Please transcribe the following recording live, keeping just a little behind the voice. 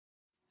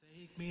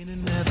What's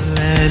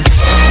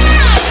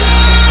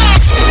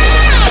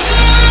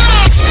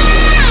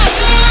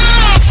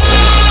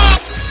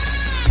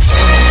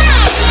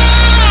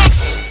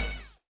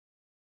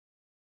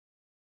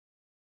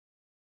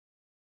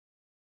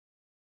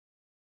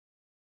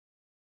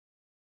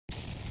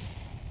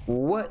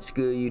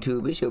good,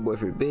 YouTube? It's your boy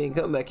Forbidden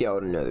coming back out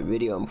with another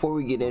video. And before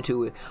we get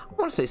into it, I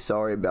want to say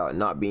sorry about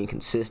not being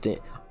consistent.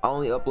 I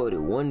only uploaded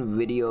one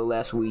video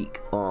last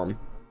week, doing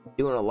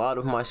a lot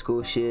of my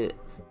school shit,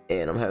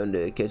 and I'm having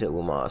to catch up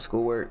with my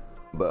schoolwork.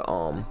 But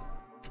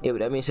yeah, but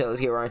that being said, let's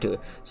get right into it.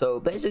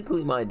 So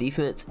basically my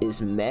defense is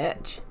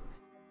match.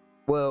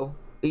 Well,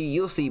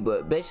 you'll see,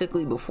 but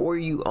basically before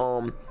you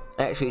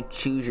actually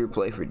choose your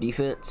play for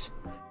defense,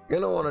 you're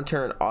gonna want to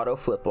turn auto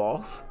flip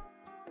off,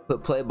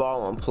 put play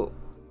ball on put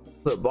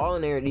ball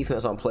in air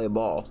defense on play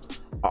ball.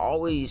 I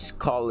always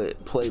call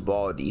it play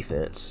ball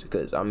defense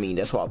because I mean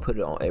that's why I put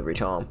it on every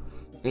time.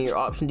 And your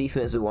option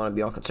defense is want to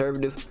be on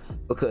conservative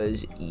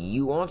because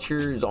you want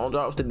your zone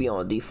drops to be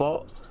on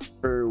default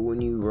for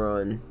when you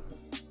run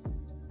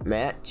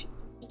match,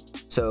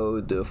 so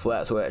the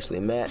flats will actually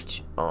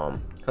match.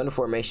 Under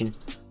formation,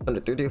 under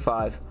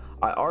 3-3-5.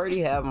 I already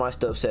have my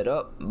stuff set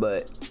up,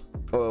 but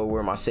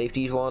where my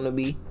safeties want to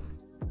be.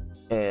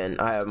 And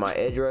I have my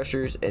edge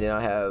rushers, and then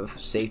I have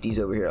safeties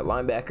over here at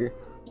linebacker,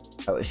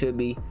 how it should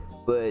be.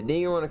 But then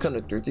you want to come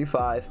to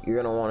 3-3-5.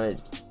 You're gonna want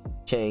to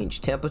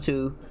change Tempo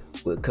 2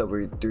 with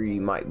cover 3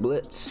 Mike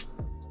Blitz,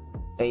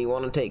 and you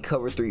want to take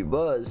cover 3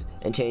 Buzz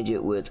and change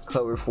it with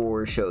cover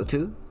 4 Show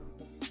 2.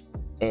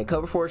 And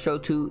cover 4 Show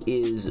 2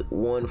 is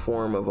one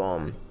form of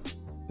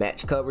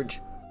match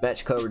coverage.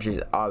 Match coverage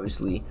is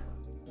obviously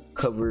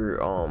cover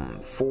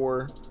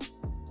 4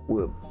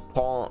 with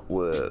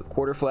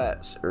quarter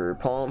flats or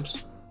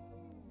palms,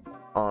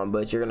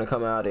 but you're gonna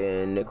come out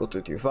in nickel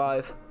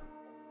 3-3-5,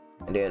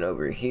 and then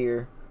over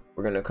here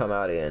we're gonna come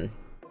out in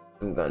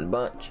gun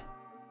bunch.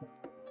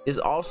 This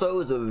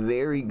also is a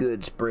very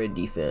good spread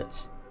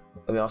defense.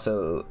 Let me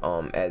also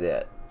add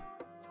that.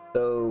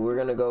 So we're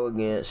gonna go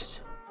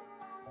against,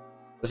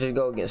 let's just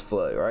go against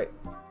flood, right?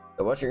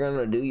 So what you're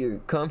gonna do,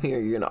 you come here,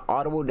 you're gonna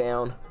audible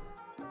down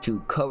to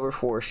cover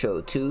 4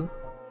 show 2.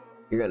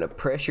 You're gonna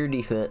press your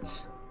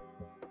defense.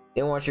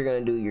 Then what you're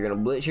gonna do, you're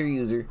gonna blitz your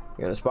user,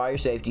 you're gonna spy your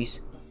safeties,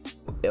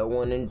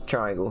 L1 in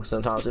triangle,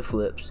 sometimes it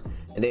flips,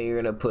 and then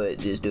you're gonna put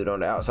this dude on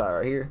the outside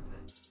right here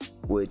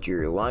with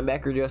your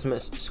linebacker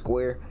adjustments,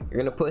 square. You're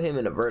gonna put him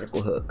in a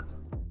vertical hook.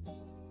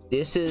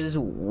 This is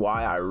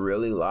why I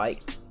really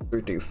like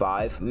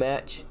 3-3-5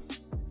 match,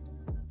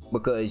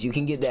 because you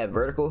can get that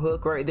vertical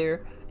hook right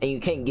there, and you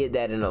can't get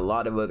that in a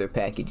lot of other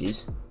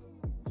packages.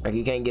 Like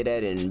you can't get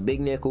that in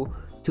big nickel,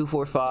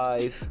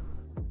 2-4-5.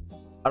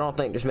 I don't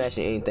think there's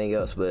matching anything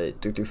else but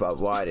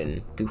 3-3-5 wide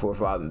and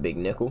 2-4-5 and big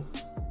nickel.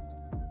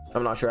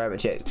 I'm not sure, I haven't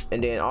checked.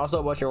 And then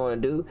also what you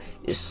want to do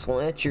is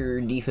slant your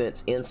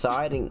defense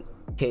inside in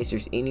case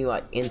there's any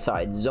like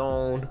inside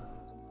zone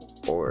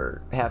or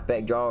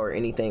halfback draw or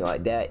anything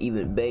like that,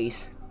 even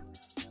base.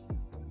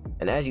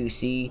 And as you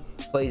see,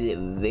 plays it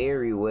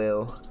very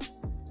well.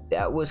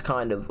 That was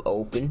kind of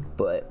open,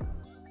 but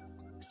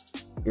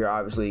you're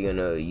obviously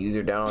gonna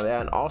user down on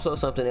that. And also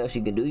something else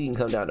you can do, you can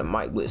come down to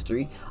Mike Blitz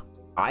 3.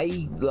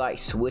 I like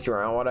switch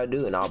around what I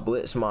do, and I'll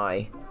blitz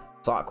my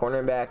slot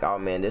cornerback. I'll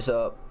man this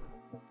up,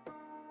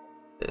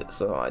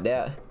 so like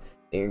that.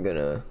 Then you're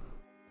gonna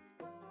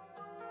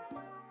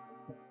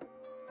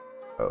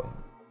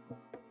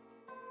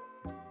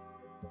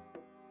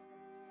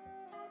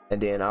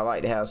and then I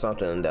like to have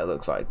something that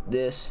looks like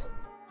this,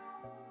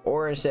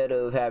 or instead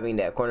of having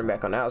that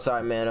cornerback on the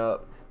outside man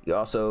up, you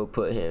also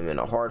put him in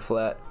a hard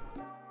flat,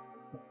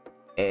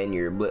 and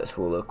your blitz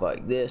will look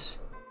like this.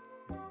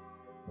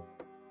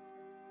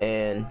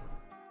 And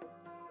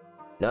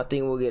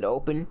nothing will get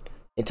open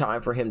in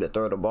time for him to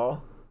throw the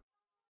ball.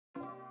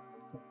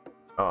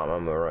 I'm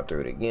gonna run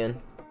through it again.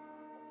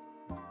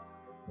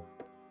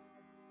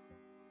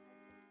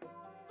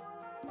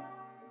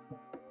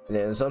 And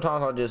then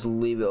sometimes I'll just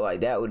leave it like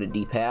that with a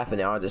deep half, and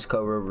then I'll just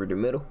cover over the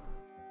middle.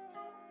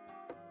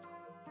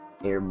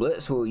 And your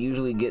blitz will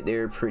usually get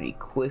there pretty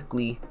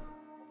quickly.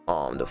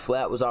 The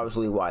flat was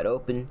obviously wide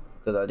open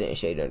because I didn't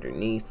shade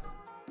underneath.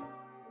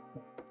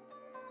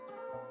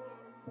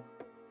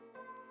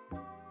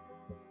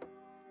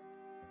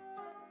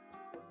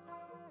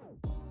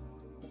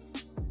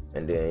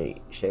 And then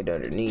shade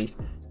underneath,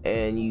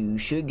 and you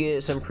should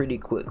get some pretty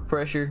quick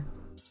pressure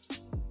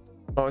as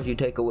long as you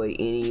take away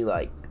any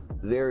like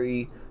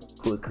very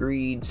quick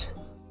reads,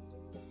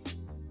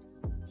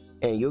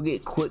 and you'll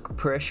get quick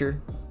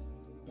pressure.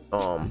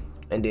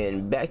 And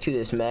then back to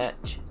this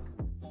match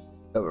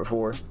cover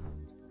 4.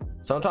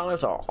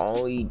 Sometimes I'll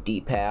only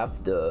deep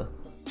half the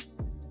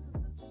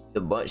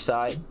bunch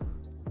side,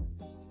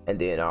 and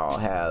then I'll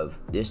have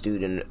this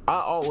dude in.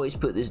 I always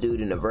put this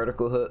dude in a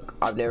vertical hook.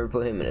 I've never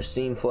put him in a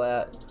seam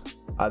flat.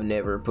 I've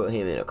never put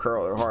him in a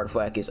curl or hard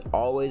flat. It's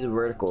always a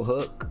vertical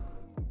hook,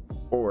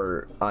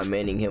 or I'm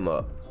manning him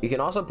up. You can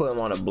also put him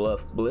on a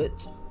bluff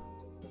blitz,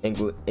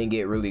 and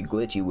get really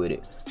glitchy with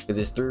it, because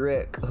this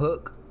 3-rec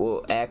hook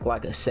will act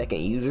like a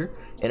second user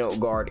and it will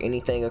guard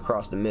anything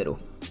across the middle,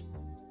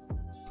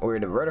 where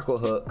the vertical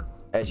hook,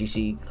 as you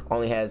see,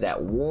 only has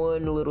that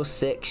one little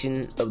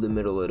section of the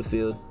middle of the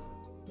field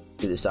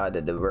to the side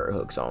that the vert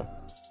hook's on.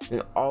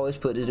 And always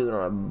put this dude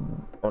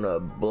on a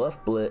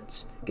bluff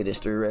blitz, get his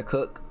 3-rec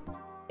hook,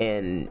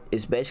 and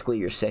it's basically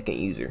your second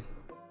user.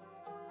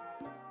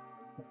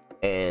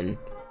 And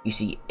you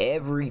see,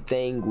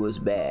 everything was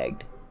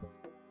bagged.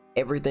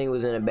 Everything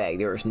was in a bag.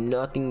 There was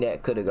nothing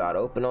that could have got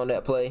open on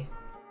that play.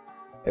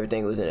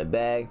 Everything was in a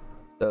bag.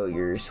 So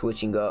you're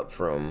switching up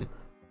from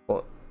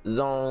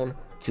zone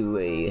to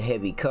a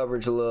heavy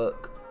coverage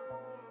look,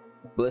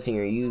 blitzing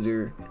your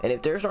user. And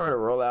if they're starting to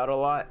roll out a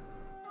lot,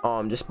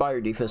 just buy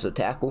your defensive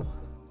tackle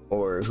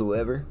or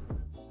whoever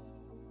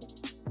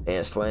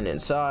and slant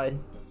inside,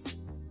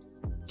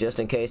 just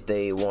in case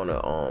they want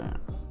to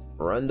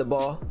run the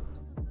ball.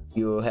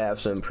 You'll have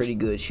some pretty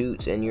good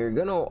shoots, and you're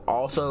gonna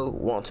also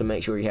want to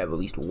make sure you have at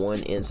least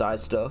one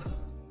inside stuff.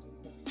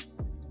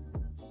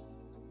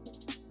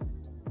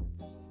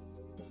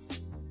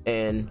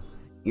 And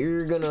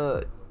you're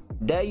gonna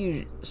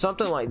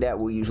something like that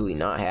will usually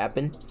not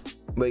happen,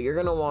 but you're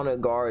gonna want to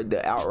guard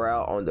the out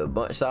route on the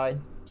bunch side,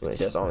 which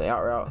that's on the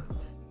out route.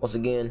 Once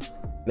again,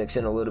 mix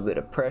in a little bit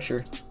of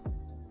pressure,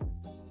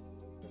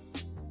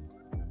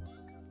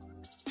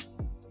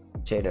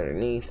 shade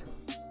underneath,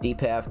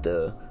 deep half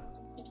the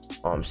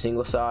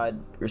single side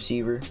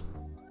receiver,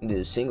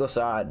 the single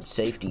side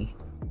safety.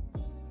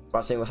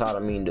 By single side, I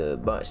mean the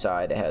bunch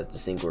side that has the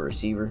single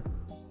receiver.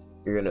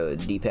 You're gonna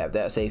deep half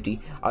that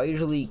safety. I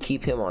usually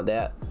keep him on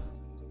that.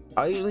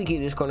 I usually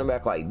keep this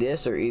cornerback like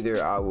this, or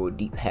either I will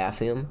deep half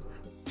him,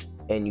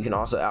 and you can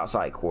also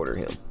outside quarter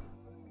him,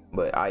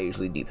 but I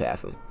usually deep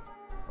half him.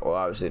 Well,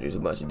 obviously there's a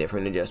bunch of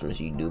different adjustments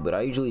you do, but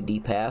I usually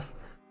deep half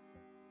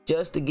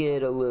just to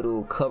get a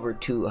little cover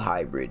 2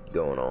 hybrid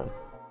going on.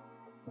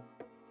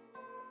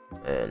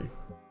 And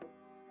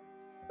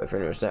wait for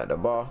him to snap the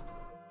ball,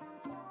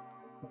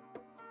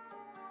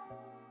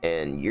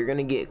 and you're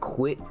gonna get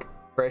quick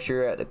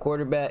pressure at the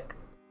quarterback.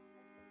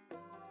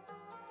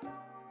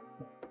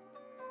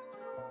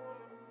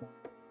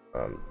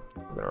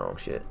 The wrong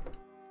shit.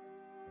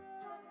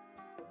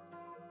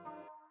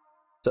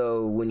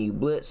 So when you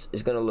blitz,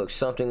 it's gonna look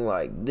something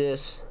like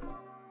this,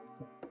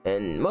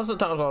 and most of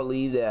the times I'll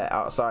leave that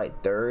outside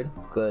third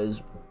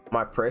because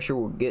my pressure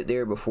will get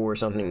there before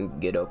something can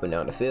get open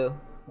down the field.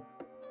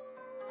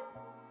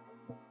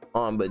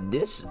 But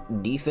this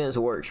defense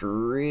works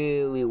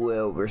really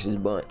well versus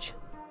bunch,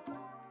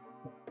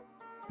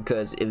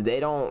 because if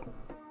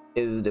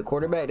the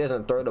quarterback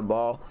doesn't throw the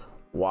ball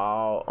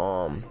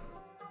while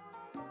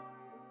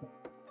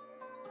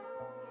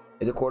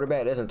if the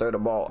quarterback doesn't throw the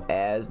ball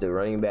as the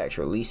running back's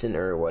releasing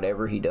or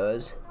whatever he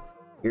does,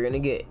 you're gonna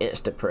get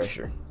instant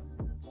pressure.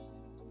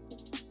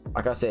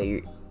 Like I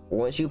said,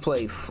 once you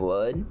play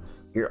flood,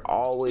 you're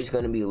always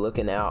gonna be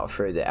looking out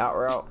for the out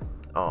route.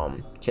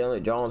 Chandler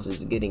Jones is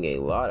getting a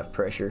lot of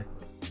pressure.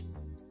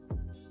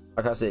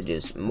 Like I said,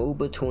 just move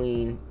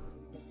between.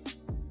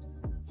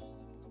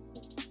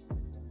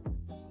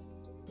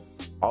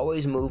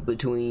 Always move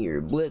between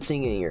your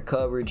blitzing and your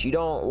coverage. You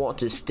don't want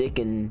to stick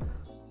in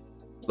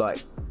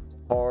like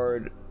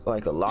hard,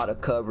 like a lot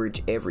of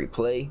coverage every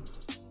play,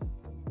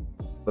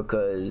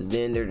 because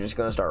then they're just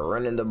gonna start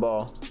running the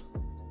ball.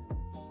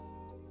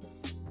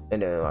 And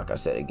then, like I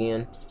said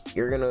again,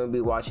 you're gonna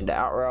be watching the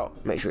out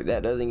route. Make sure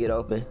that doesn't get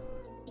open.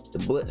 The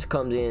blitz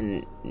comes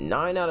in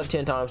 9 out of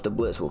 10 times. The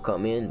blitz will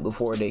come in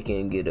before they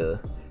can get a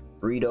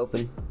read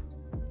open.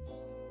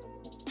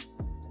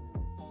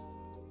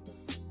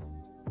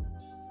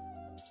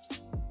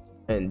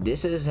 And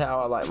this is how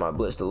I like my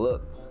blitz to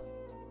look,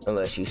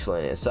 unless you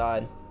slant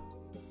inside.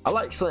 I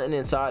like slanting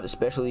inside,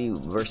 especially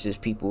versus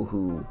people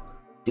who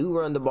do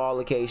run the ball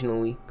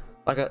occasionally.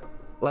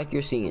 Like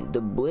you're seeing,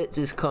 the blitz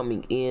is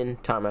coming in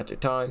time after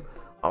time.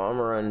 I'm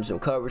gonna run some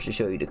coverage to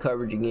show you the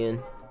coverage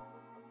again.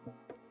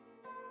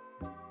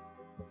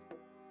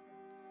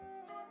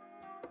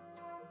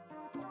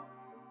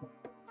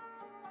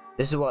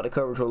 This is what the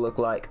coverage will look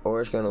like,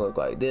 or it's gonna look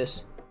like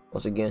this.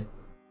 Once again,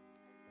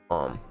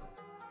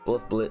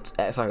 bluff blitz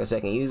acts like a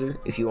second user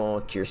if you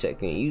want your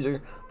second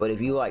user, but if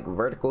you like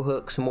vertical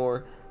hooks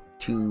more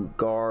to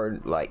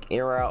guard like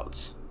in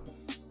routes,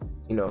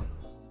 you know,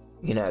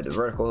 you can have the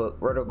vertical hook.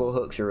 Vertical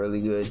hooks are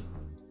really good.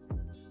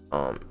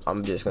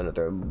 I'm just gonna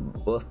throw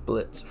bluff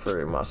blitz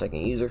for my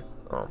second user.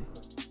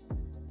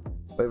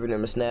 Wait for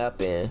them to snap,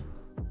 and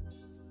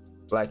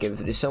like if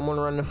there's someone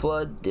running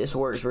flood, this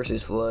works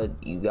versus flood.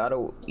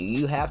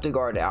 You have to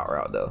guard the out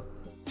route though.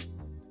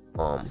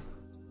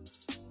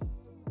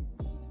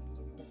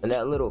 And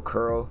that little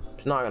curl,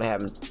 it's not gonna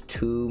happen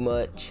too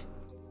much.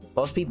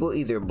 Most people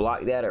either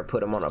block that or put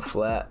them on a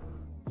flat.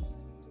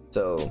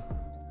 So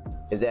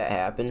if that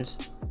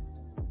happens,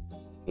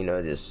 you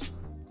know, just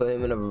put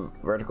him in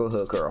a vertical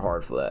hook or a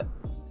hard flat.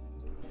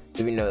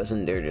 If you're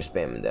noticing, they're just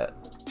spamming that.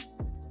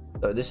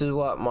 So this is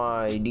what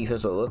my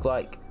defense will look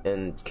like,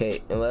 and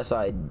unless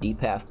I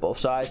deep half both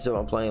sides. So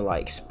I'm playing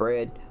like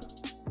spread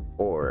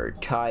or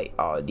tight,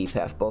 I'll deep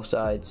half both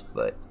sides,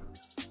 but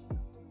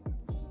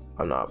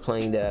I'm not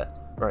playing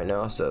that right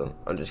now, so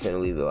I'm just gonna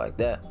leave it like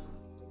that.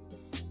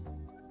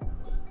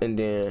 And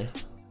then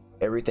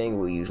everything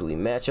will usually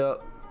match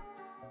up,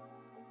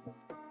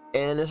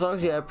 and as long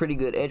as you have pretty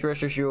good edge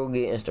rushers, you'll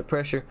get instant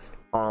pressure.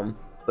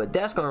 But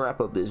that's gonna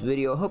wrap up this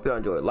video. Hope y'all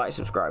enjoyed. Like,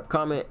 subscribe,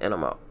 comment, and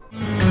I'm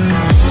out.